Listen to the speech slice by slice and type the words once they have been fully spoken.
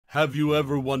Have you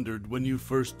ever wondered when you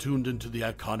first tuned into the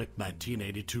iconic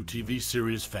 1982 TV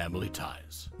series Family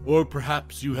Ties? Or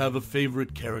perhaps you have a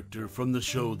favorite character from the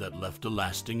show that left a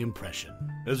lasting impression.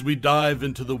 As we dive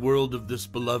into the world of this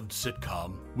beloved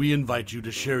sitcom, we invite you to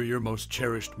share your most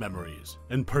cherished memories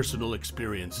and personal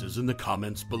experiences in the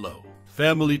comments below.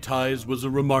 Family Ties was a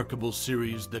remarkable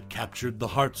series that captured the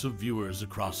hearts of viewers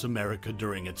across America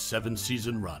during its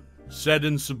 7-season run. Set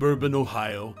in suburban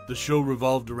Ohio, the show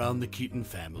revolved around the Keaton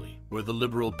family, where the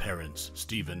liberal parents,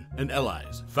 Stephen and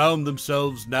Elyse, found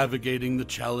themselves navigating the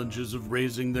challenges of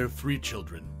raising their 3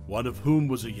 children, one of whom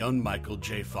was a young Michael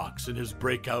J. Fox in his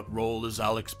breakout role as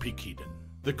Alex P. Keaton.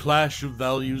 The clash of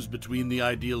values between the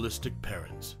idealistic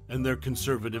parents and their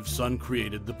conservative son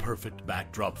created the perfect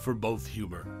backdrop for both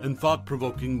humor and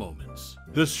thought-provoking moments.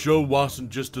 This show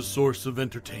wasn't just a source of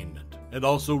entertainment. It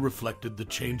also reflected the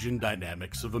changing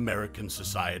dynamics of American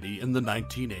society in the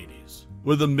 1980s.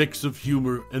 With a mix of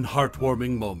humor and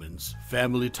heartwarming moments,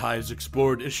 Family Ties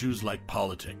explored issues like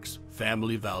politics,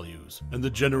 family values, and the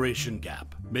generation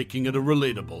gap, making it a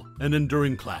relatable and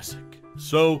enduring classic.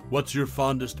 So, what's your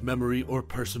fondest memory or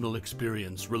personal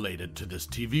experience related to this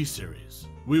TV series?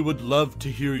 We would love to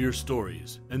hear your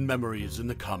stories and memories in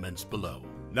the comments below.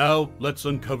 Now, let's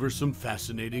uncover some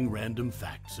fascinating random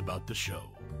facts about the show.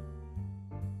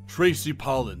 Tracy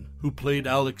Pollan, who played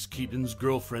Alex Keaton's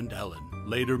girlfriend Ellen,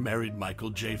 later married Michael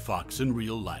J. Fox in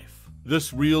real life.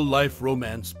 This real-life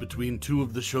romance between 2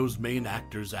 of the show's main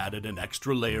actors added an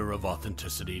extra layer of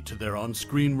authenticity to their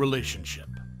on-screen relationship.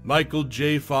 Michael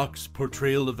J. Fox's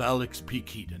portrayal of Alex P.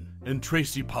 Keaton and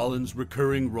Tracy Pollan's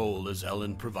recurring role as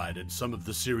Ellen provided some of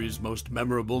the series' most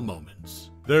memorable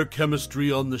moments. Their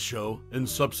chemistry on the show and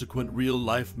subsequent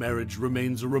real-life marriage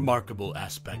remains a remarkable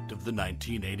aspect of the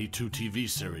 1982 TV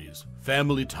series,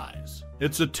 Family Ties.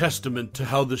 It's a testament to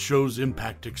how the show's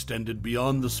impact extended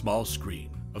beyond the small screen,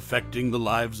 affecting the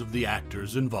lives of the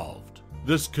actors involved.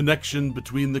 This connection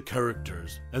between the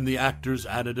characters and the actors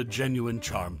added a genuine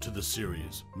charm to the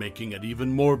series, making it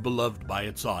even more beloved by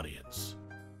its audience.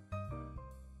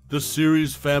 The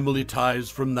series Family Ties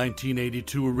from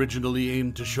 1982 originally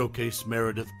aimed to showcase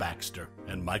Meredith Baxter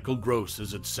and Michael Gross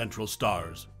as its central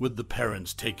stars, with the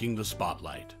parents taking the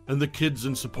spotlight and the kids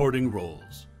in supporting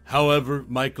roles. However,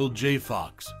 Michael J.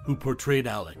 Fox, who portrayed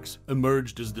Alex,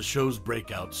 emerged as the show's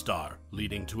breakout star,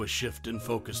 leading to a shift in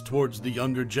focus towards the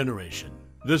younger generation.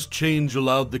 This change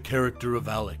allowed the character of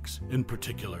Alex, in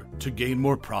particular, to gain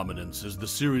more prominence as the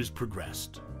series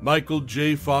progressed. Michael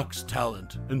J. Fox's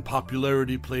talent and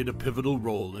popularity played a pivotal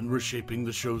role in reshaping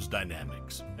the show's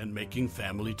dynamics and making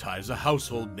Family Ties a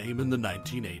household name in the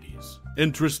 1980s.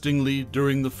 Interestingly,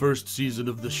 during the first season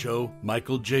of the show,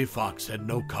 Michael J. Fox had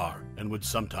no car and would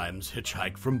sometimes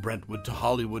hitchhike from Brentwood to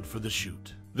Hollywood for the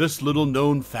shoot. This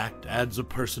little-known fact adds a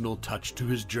personal touch to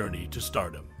his journey to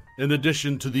stardom. In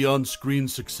addition to the on-screen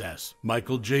success,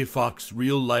 Michael J. Fox's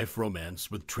real-life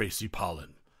romance with Tracy Pollan,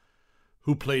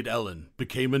 who played Ellen,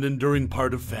 became an enduring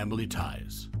part of Family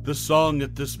Ties. The song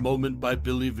At This Moment by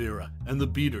Billy Vera and the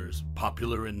Beaters,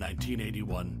 popular in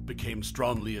 1981, became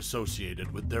strongly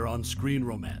associated with their on-screen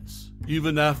romance.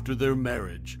 Even after their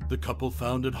marriage, the couple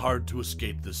found it hard to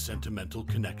escape this sentimental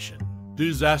connection.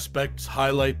 These aspects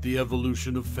highlight the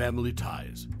evolution of Family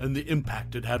Ties and the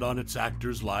impact it had on its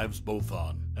actors' lives both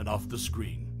on and off the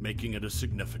screen, making it a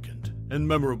significant and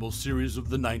memorable series of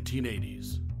the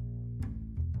 1980s.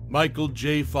 Michael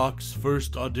J. Fox's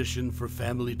first audition for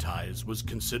Family Ties was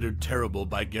considered terrible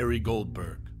by Gary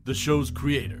Goldberg, the show's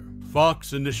creator.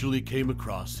 Fox initially came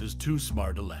across as too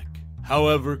smart-aleck.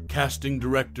 However, casting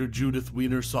director Judith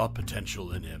Weiner saw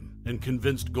potential in him and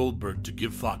convinced Goldberg to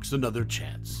give Fox another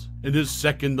chance. In his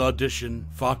second audition,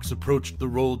 Fox approached the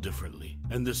role differently,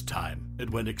 and this time it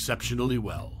went exceptionally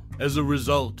well. As a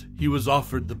result, he was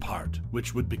offered the part,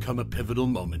 which would become a pivotal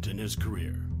moment in his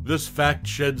career. This fact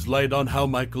sheds light on how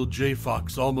Michael J.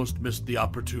 Fox almost missed the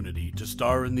opportunity to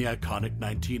star in the iconic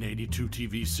 1982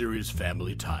 TV series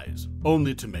Family Ties,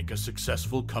 only to make a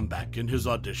successful comeback in his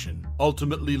audition,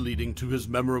 ultimately leading to his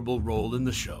memorable role in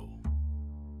the show.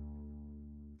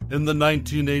 In the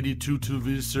 1982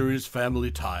 TV series Family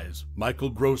Ties, Michael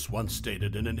Gross once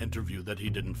stated in an interview that he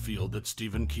didn't feel that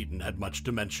Stephen Keaton had much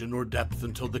dimension or depth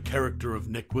until the character of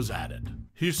Nick was added.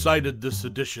 He cited this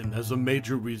addition as a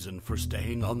major reason for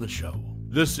staying on the show.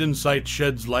 This insight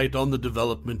sheds light on the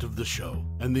development of the show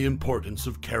and the importance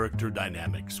of character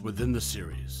dynamics within the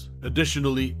series.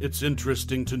 Additionally, it's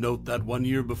interesting to note that 1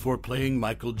 year before playing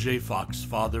Michael J. Fox's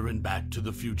father in Back to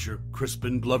the Future,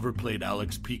 Crispin Glover played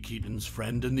Alex P. Keaton's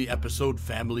friend in the episode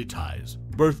Family Ties,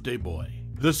 Birthday Boy.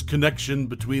 This connection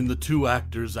between the two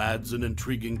actors adds an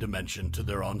intriguing dimension to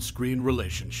their on-screen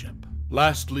relationship.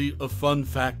 Lastly, a fun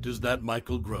fact is that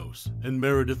Michael Gross and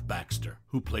Meredith Baxter,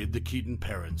 who played the Keaton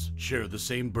parents, share the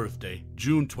same birthday,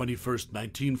 June 21st,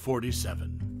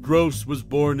 1947. Gross was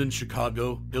born in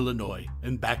Chicago, Illinois,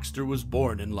 and Baxter was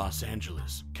born in Los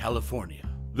Angeles, California.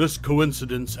 This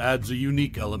coincidence adds a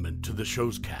unique element to the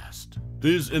show's cast.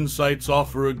 These insights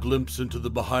offer a glimpse into the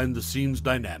behind-the-scenes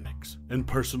dynamics and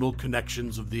personal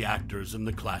connections of the actors in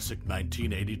the classic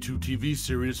 1982 TV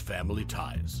series Family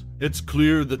Ties. It's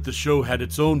clear that the show had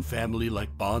its own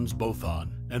family-like bonds both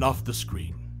on and off the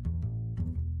screen.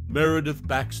 Meredith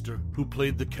Baxter, who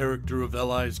played the character of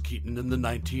Elyse Keaton in the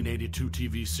 1982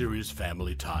 TV series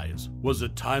Family Ties, was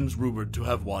at times rumored to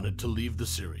have wanted to leave the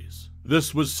series.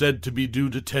 This was said to be due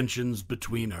to tensions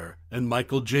between her and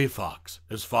Michael J. Fox,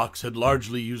 as Fox had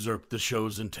largely usurped the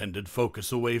show's intended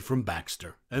focus away from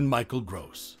Baxter and Michael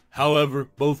Gross. However,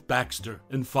 both Baxter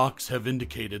and Fox have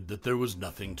indicated that there was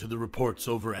nothing to the reports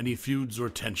over any feuds or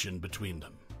tension between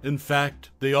them. In fact,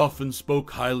 they often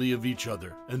spoke highly of each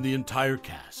other and the entire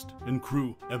cast and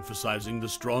crew, emphasizing the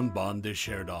strong bond they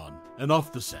shared on and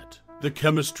off the set. The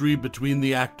chemistry between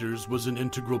the actors was an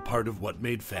integral part of what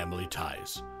made Family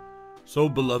Ties so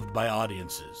beloved by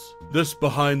audiences. This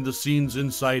behind-the-scenes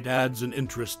insight adds an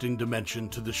interesting dimension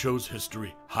to the show's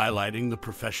history, highlighting the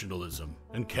professionalism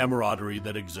and camaraderie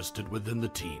that existed within the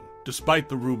team, despite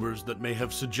the rumors that may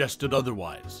have suggested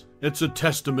otherwise. It's a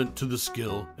testament to the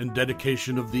skill and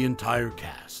dedication of the entire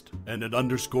cast, and it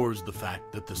underscores the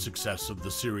fact that the success of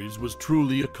the series was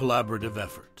truly a collaborative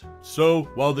effort. So,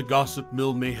 while the gossip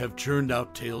mill may have churned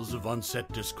out tales of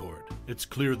on-set discord, it's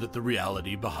clear that the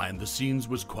reality behind the scenes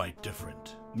was quite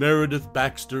different. Meredith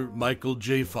Baxter, Michael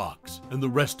J. Fox, and the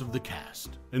rest of the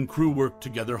cast and crew worked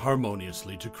together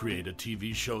harmoniously to create a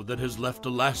TV show that has left a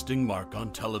lasting mark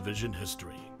on television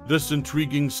history. This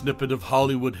intriguing snippet of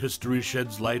Hollywood history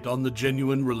sheds light on the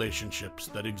genuine relationships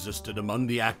that existed among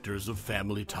the actors of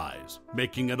Family Ties,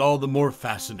 making it all the more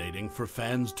fascinating for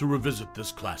fans to revisit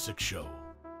this classic show.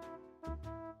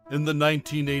 In the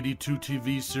 1982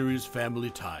 TV series Family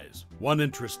Ties, one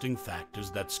interesting fact is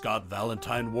that Scott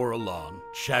Valentine wore a long,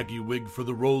 shaggy wig for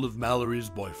the role of Mallory's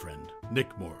boyfriend,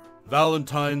 Nick Moore.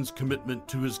 Valentine's commitment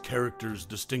to his character's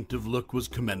distinctive look was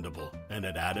commendable, and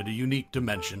it added a unique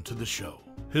dimension to the show.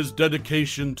 His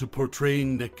dedication to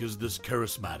portraying Nick as this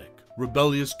charismatic,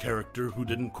 rebellious character who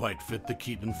didn't quite fit the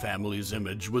Keaton family's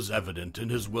image was evident in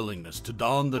his willingness to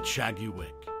don the shaggy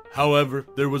wig. However,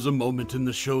 there was a moment in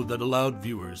the show that allowed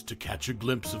viewers to catch a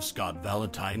glimpse of Scott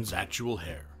Valentine's actual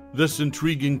hair. This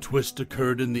intriguing twist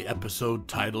occurred in the episode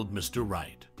titled Mr.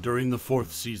 Right, during the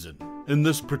 4th season. In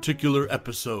this particular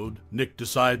episode, Nick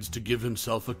decides to give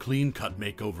himself a clean-cut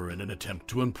makeover in an attempt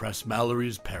to impress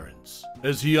Mallory's parents.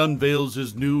 As he unveils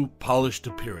his new, polished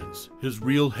appearance, his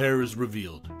real hair is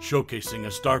revealed, showcasing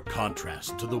a stark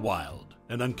contrast to the wild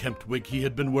and unkempt wig he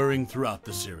had been wearing throughout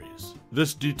the series.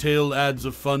 This detail adds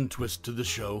a fun twist to the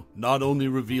show, not only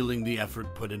revealing the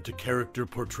effort put into character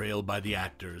portrayal by the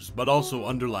actors, but also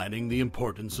underlining the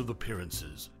importance of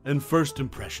appearances and first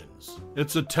impressions.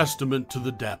 It's a testament to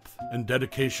the depth and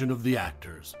dedication of the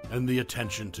actors and the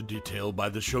attention to detail by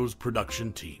the show's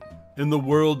production team. In the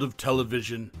world of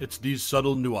television, it's these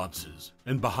subtle nuances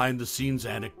and behind-the-scenes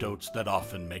anecdotes that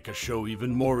often make a show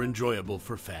even more enjoyable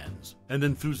for fans and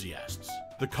enthusiasts.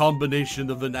 The combination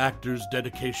of an actor's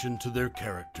dedication to their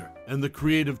character and the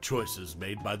creative choices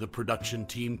made by the production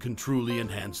team can truly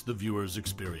enhance the viewer's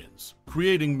experience,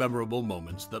 creating memorable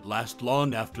moments that last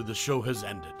long after the show has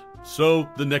ended. So,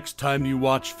 the next time you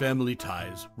watch Family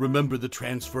Ties, remember the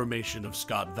transformation of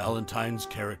Scott Valentine's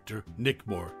character, Nick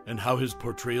Moore, and how his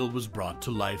portrayal was brought to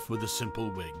life with a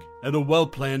simple wig and a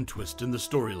well-planned twist in the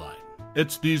storyline.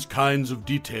 It's these kinds of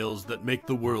details that make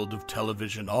the world of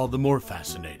television all the more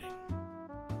fascinating.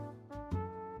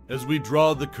 As we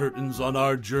draw the curtains on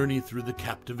our journey through the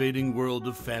captivating world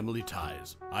of Family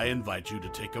Ties, I invite you to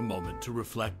take a moment to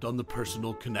reflect on the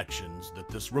personal connections that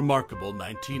this remarkable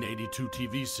 1982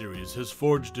 TV series has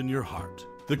forged in your heart.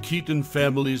 The Keaton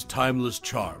family's timeless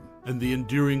charm and the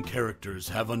endearing characters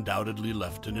have undoubtedly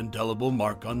left an indelible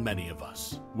mark on many of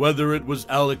us. Whether it was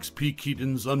Alex P.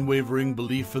 Keaton's unwavering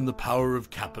belief in the power of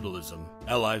capitalism,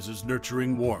 Elyse's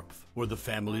nurturing warmth, or the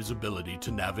family's ability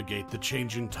to navigate the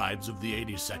changing tides of the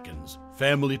 82nds,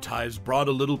 Family Ties brought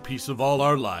a little piece of all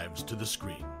our lives to the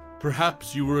screen.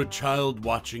 Perhaps you were a child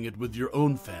watching it with your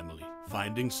own family,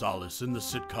 finding solace in the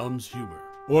sitcom's humor.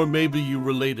 Or maybe you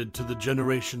related to the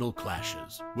generational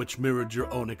clashes, which mirrored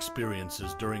your own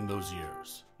experiences during those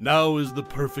years. Now is the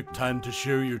perfect time to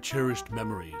share your cherished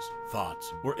memories,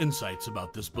 thoughts, or insights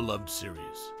about this beloved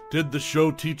series. Did the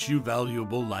show teach you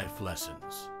valuable life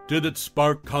lessons? Did it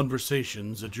spark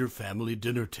conversations at your family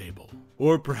dinner table?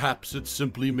 Or perhaps it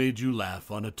simply made you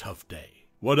laugh on a tough day?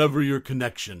 Whatever your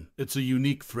connection, it's a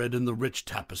unique thread in the rich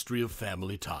tapestry of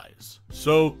family ties.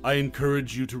 So, I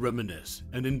encourage you to reminisce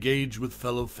and engage with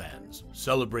fellow fans,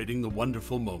 celebrating the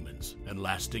wonderful moments and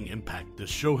lasting impact this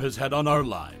show has had on our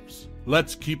lives.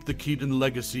 Let's keep the Keaton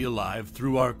legacy alive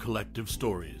through our collective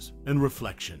stories and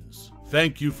reflections.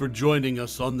 Thank you for joining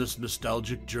us on this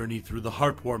nostalgic journey through the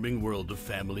heartwarming world of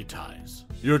family ties.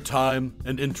 Your time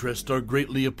and interest are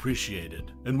greatly appreciated,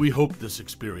 and we hope this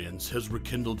experience has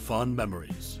rekindled fond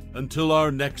memories. Until our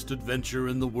next adventure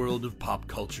in the world of pop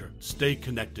culture, stay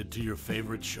connected to your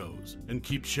favorite shows and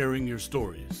keep sharing your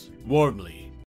stories. Warmly,